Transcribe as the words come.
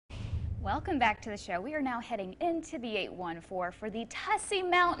Welcome back to the show. We are now heading into the 814 for the Tussey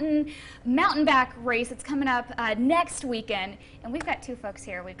MOUnTaiNBACK race. It's coming up next weekend, and we've got two folks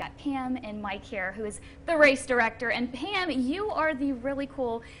here. We've got Pam and Mike here, who is the race director. And Pam, you are the really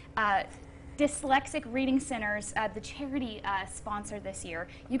cool Dyslexic Reading Center's the charity sponsor this year.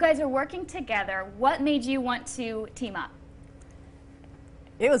 You guys are working together. What made you want to team up?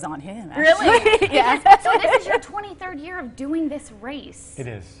 It was on him, actually. Really? Yeah. So this is your 23rd year of doing this race. It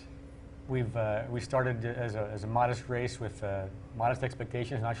is. We started as a modest race with modest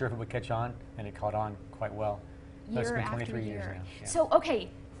expectations. Not sure if it would catch on, and it caught on quite well. But it's been 23 years now. Yeah. So, okay,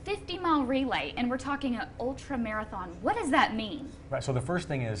 50-mile relay, and we're talking an ultramarathon. What does that mean? Right. So the first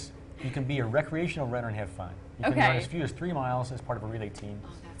thing is you can be a recreational runner and have fun. You can run as few as 3 miles as part of a relay team.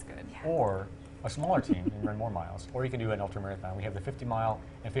 Oh, that's good. Yeah. Or a smaller team and run more miles. Or you can do an ultramarathon. We have the 50-mile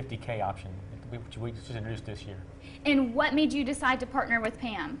and 50K option, which we just introduced this year. And what made you decide to partner with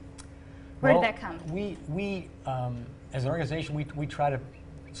Pam? Where did that come? We as an organization, we try to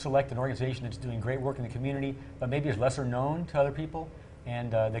select an organization that's doing great work in the community, but maybe is lesser known to other people,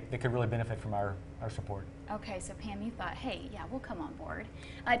 and they could really benefit from our support. Okay, so Pam, you thought, hey, yeah, we'll come on board.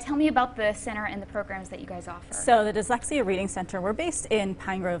 Tell me about the center and the programs that you guys offer. So the Dyslexia Reading Center, we're based in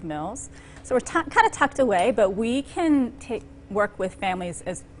Pine Grove Mills. So we're kind of tucked away, but we can work with families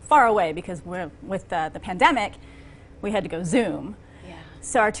as far away because with the pandemic, we had to go Zoom.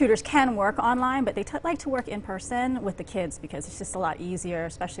 So our tutors can work online, but they like to work in person with the kids because it's just a lot easier,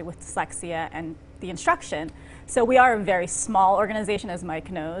 especially with dyslexia and the instruction. So we are a very small organization, as Mike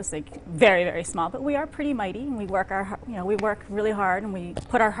knows, like very, very small, but we are pretty mighty, and we work we work really hard, and we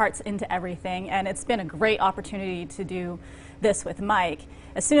put our hearts into everything. And it's been a great opportunity to do this with Mike.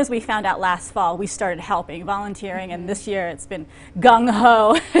 As soon as we found out last fall, we started helping, volunteering, and this year it's been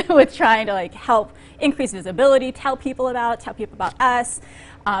gung-ho with trying to help increase visibility, tell people about us,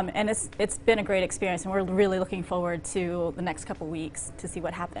 and it's been a great experience, and we're really looking forward to the next couple weeks to see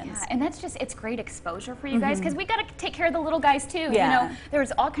what happens. Yeah, and it's great exposure for you guys, because we got to take care of the little guys too. Yeah. You know,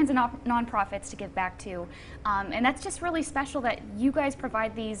 there's all kinds of nonprofits to give back to, and that's just really special that you guys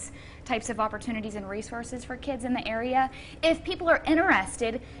provide these types of opportunities and resources for kids in the area. If people are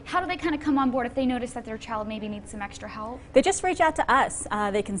interested, how do they kind of come on board if they notice that their child maybe needs some extra help? They just reach out to us.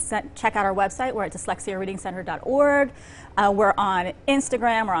 They can check out our website. We're at dyslexiareadingcenter.org. We're on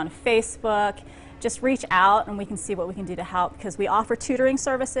Instagram, we're on Facebook. Just reach out and we can see what we can do to help, because we offer tutoring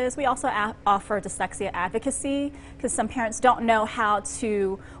services. We also offer dyslexia advocacy, because some parents don't know how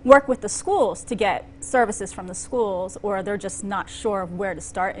to work with the schools to get services from the schools, or they're just not sure of where to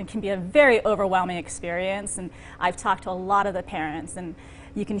start. It can be a very overwhelming experience, and I've talked to a lot of the parents, and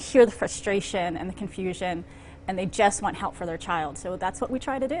you can hear the frustration and the confusion, and they just want help for their child. So that's what we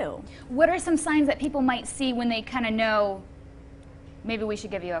try to do. What are some signs that people might see when they kind of know, maybe we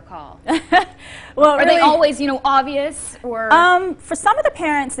should give you a call? Well, are they always, obvious? Or for some of the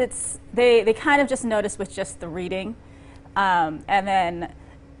parents, they kind of just notice with just the reading, and then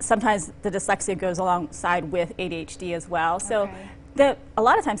sometimes the dyslexia goes alongside with ADHD as well. So a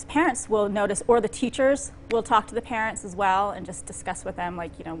lot of times parents will notice, or the teachers will talk to the parents as well and just discuss with them,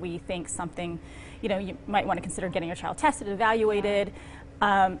 we think something, you might want to consider getting your child tested, evaluated.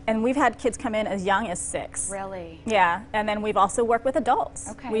 And we've had kids come in as young as 6. Really? Yeah, and then we've also worked with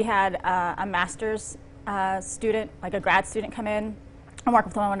adults. Okay. We had a master's student, like a grad student, come in and work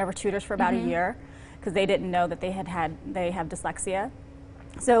with one of our tutors for about a year, because they didn't know that they have dyslexia.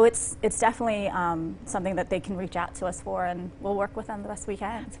 So it's definitely something that they can reach out to us for, and we'll work with them the best we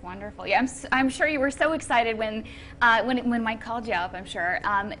can. That's wonderful. Yeah, I'm sure you were so excited when Mike called you up, I'm sure.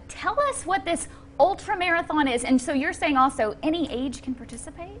 Tell us what this ultramarathon is, and so you're saying also any age can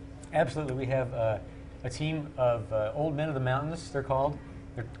participate? Absolutely. We have a team of old men of the mountains, they're called.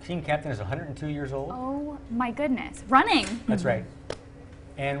 Their team captain is 102 years old. Oh my goodness. Running. That's right.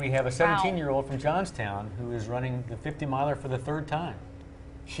 And we have a 17-year-old from Johnstown who is running the 50-miler for the 3rd time.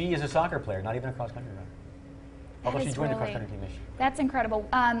 She is a soccer player, not even a cross-country runner. Although she joined the cross-country team this year. That's incredible.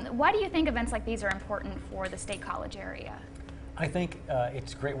 Why do you think events like these are important for the State College area? I think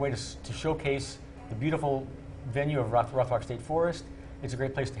it's a great way to showcase the beautiful venue of Rothrock State Forest. It's a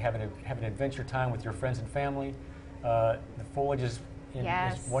great place to have an adventure time with your friends and family. The foliage is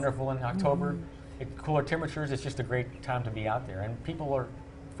wonderful in October. Cooler temperatures, it's just a great time to be out there. And people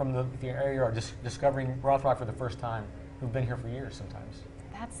from the area are just discovering Rothrock for the first time, who've been here for years sometimes.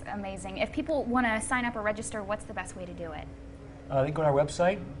 That's amazing. If people want to sign up or register, what's the best way to do it? They can go to our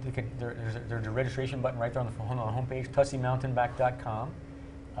website. There's a registration button right there on the homepage, TusseymOUnTaiNBACK.com.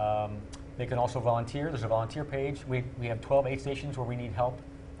 They can also volunteer. There's a volunteer page. We have 12 aid stations where we need help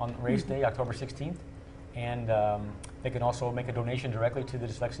on race day, October 16th. And they can also make a donation directly to the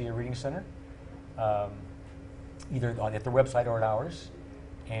Dyslexia Reading Center, either at their website or at ours.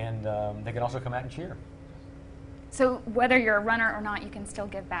 And they can also come out and cheer. So whether you're a runner or not, you can still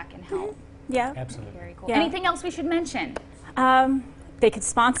give back and help. Yeah. Absolutely. Very cool. Yeah. Anything else we should mention? They could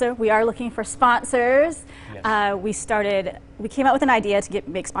sponsor. We are looking for sponsors. Yes. We came out with an idea to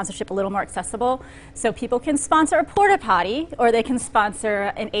make sponsorship a little more accessible. So people can sponsor a porta potty, or they can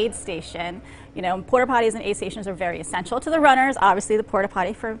sponsor an aid station. You know, porta potties and aid stations are very essential to the runners. Obviously, the porta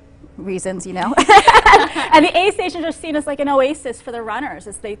potty for reasons, you know. And the aid stations are seen as like an oasis for the runners.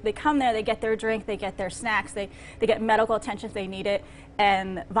 They come there, they get their drink, they get their snacks, they get medical attention if they need it,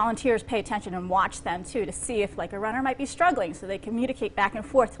 and volunteers pay attention and watch them too to see if like a runner might be struggling, so they communicate back and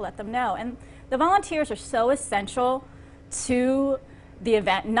forth to let them know. And the volunteers are so essential to the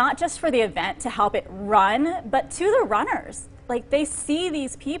event, not just for the event to help it run, but to the runners. Like they see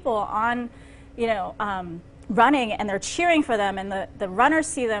these people on, you know, running, and they're cheering for them, and the runners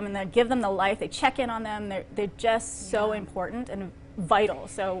see them and they give them the life, they check in on them. They're just so important and vital.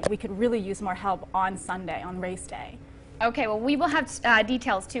 So we could really use more help on Sunday, on race day. Okay, well, we will have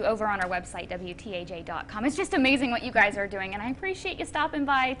details too over on our website, WTAJ.com. It's just amazing what you guys are doing, and I appreciate you stopping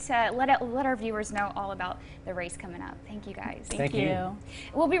by to let our viewers know all about the race coming up. Thank you guys. Thank you.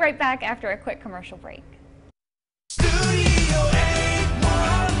 We'll be right back after a quick commercial break.